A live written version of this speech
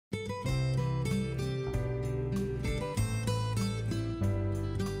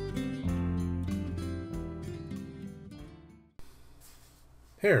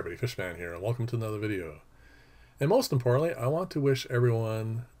Hey everybody, Fishman here, and welcome to another video. And most importantly, I want to wish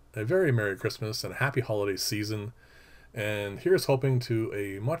everyone a very Merry Christmas and a Happy Holiday season, and here's hoping to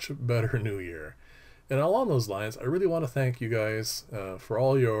a much better New Year. And along those lines, I really want to thank you guys for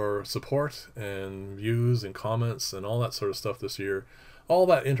all your support and views and comments and all that sort of stuff this year. All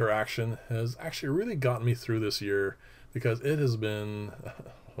that interaction has actually really gotten me through this year because it has been,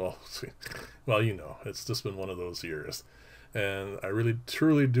 well, you know, it's just been one of those years. And I really,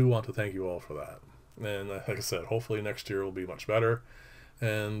 truly do want to thank you all for that. And like I said, hopefully next year will be much better,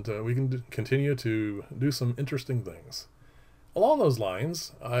 and we can continue to do some interesting things. Along those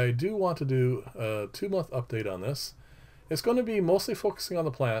lines, I do want to do a 2-month update on this. It's going to be mostly focusing on the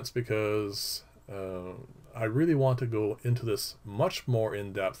plants because I really want to go into this much more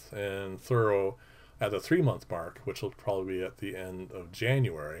in depth and thorough at the 3-month mark, which will probably be at the end of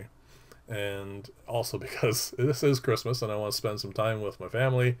January. And also because this is Christmas and I want to spend some time with my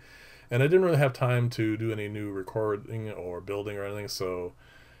family, and I didn't really have time to do any new recording or building or anything, so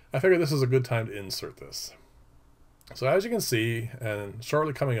I figured this is a good time to insert this. So as you can see, and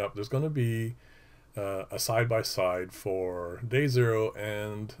shortly coming up, there's going to be a side-by-side for day 0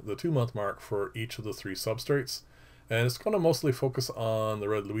 and the 2-month mark for each of the 3 substrates, and it's going to mostly focus on the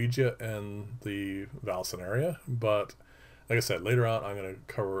red Luigia and the Valsinaria, but like I said, later on I'm going to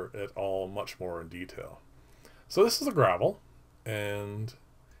cover it all much more in detail. So this is a gravel, and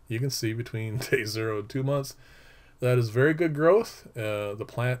you can see between day 0 and 2 months, that is very good growth. The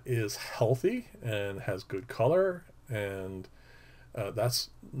plant is healthy and has good color, and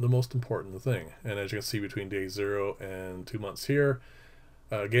that's the most important thing. And as you can see between day 0 and 2 months here,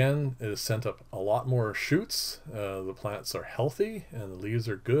 again, it has sent up a lot more shoots. The plants are healthy and the leaves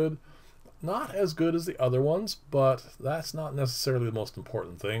are good. Not as good as the other ones, but that's not necessarily the most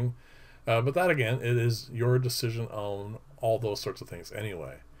important thing. But that, again, it is your decision on all those sorts of things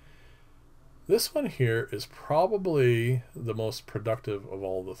anyway. This one here is probably the most productive of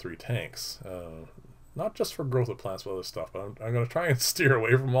all the 3 tanks. Not just for growth of plants, but other stuff. But I'm going to try and steer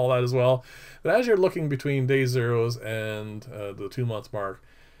away from all that as well. But as you're looking between day 0s and the 2-month mark,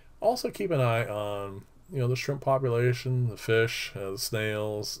 also keep an eye on the shrimp population, the fish, the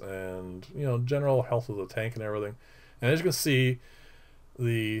snails, and general health of the tank and everything. And as you can see,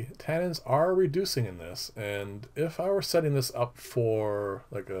 the tannins are reducing in this, and if I were setting this up for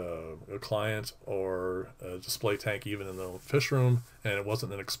like a client or a display tank even in the fish room and it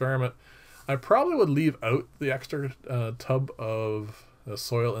wasn't an experiment, I probably would leave out the extra tub of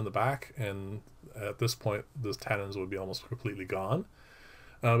soil in the back, and at this point the tannins would be almost completely gone.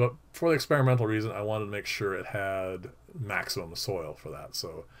 But for the experimental reason, I wanted to make sure it had maximum soil for that.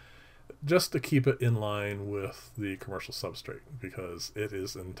 So just to keep it in line with the commercial substrate, because it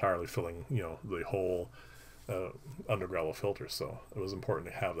is entirely filling, the whole undergravel filter. So it was important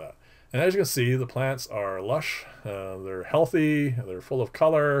to have that. And as you can see, the plants are lush. They're healthy. They're full of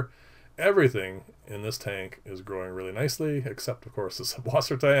color. Everything in this tank is growing really nicely, except, of course, the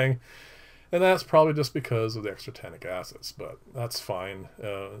subwassertang. And that's probably just because of the extra tannic acids, but that's fine.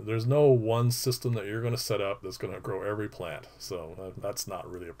 There's no one system that you're going to set up that's going to grow every plant, so that's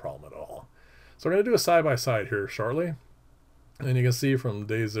not really a problem at all. So we're going to do a side-by-side here shortly, and you can see from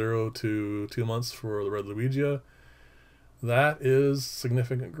day 0 to 2 months for the red Luigia, that is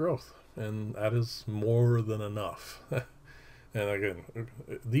significant growth, and that is more than enough. And again,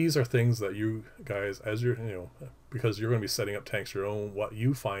 these are things that you guys, as you're, because you're going to be setting up tanks your own, what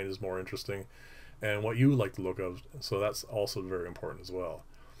you find is more interesting and what you like the look of. So that's also very important as well.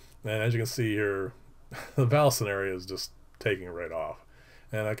 And as you can see here, the Valsinaria is just taking it right off.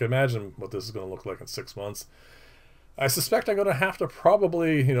 And I can imagine what this is going to look like in 6 months. I suspect I'm going to have to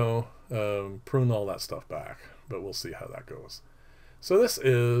probably, prune all that stuff back, but we'll see how that goes. So this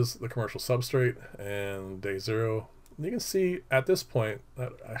is the commercial substrate and day 0. You can see at this point,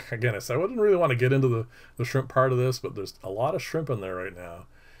 again, I wouldn't really want to get into the shrimp part of this, but there's a lot of shrimp in there right now.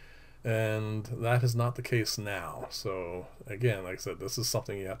 And that is not the case now. So again, like I said, this is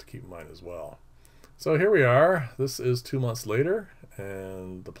something you have to keep in mind as well. So here we are. This is 2 months later,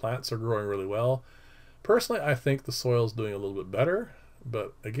 and the plants are growing really well. Personally, I think the soil is doing a little bit better.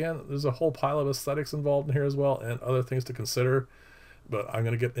 But again, there's a whole pile of aesthetics involved in here as well, and other things to consider. But I'm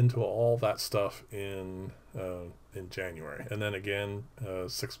going to get into all that stuff in January, and then again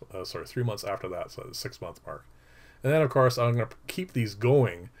 3 months after that, so the 6-month mark. And then of course I'm going to keep these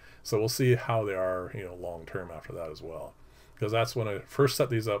going, so we'll see how they are long term after that as well, because that's when I first set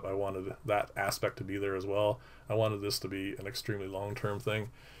these up. I wanted that aspect to be there as well. I wanted this to be an extremely long-term thing,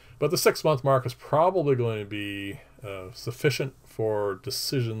 but the 6-month mark is probably going to be sufficient for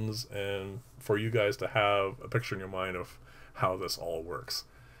decisions and for you guys to have a picture in your mind of how this all works.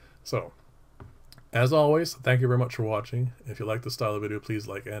 So, as always, thank you very much for watching. If you like this style of video, please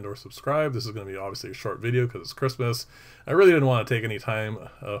like and or subscribe. This is going to be obviously a short video because it's Christmas. I really didn't want to take any time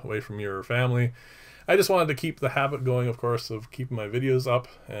away from your family. I just wanted to keep the habit going, of course, of keeping my videos up.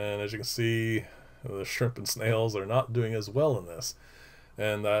 And as you can see, the shrimp and snails are not doing as well in this.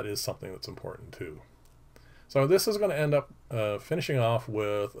 And that is something that's important too. So this is going to end up finishing off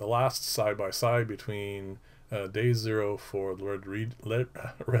with a last side-by-side between day 0 for Red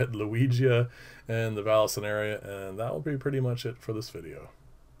Luigia and the Vallisneria, and that will be pretty much it for this video.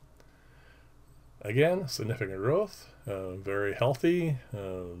 Again, significant growth, very healthy.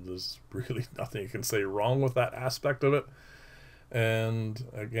 There's really nothing you can say wrong with that aspect of it. And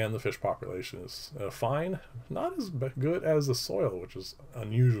again, the fish population is fine, not as good as the soil, which is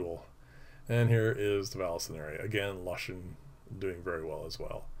unusual. And here is the Vallisneria, again, lush and doing very well as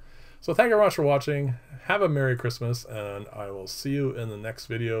well. So thank you very much for watching. Have a Merry Christmas, and I will see you in the next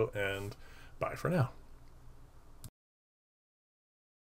video, and bye for now.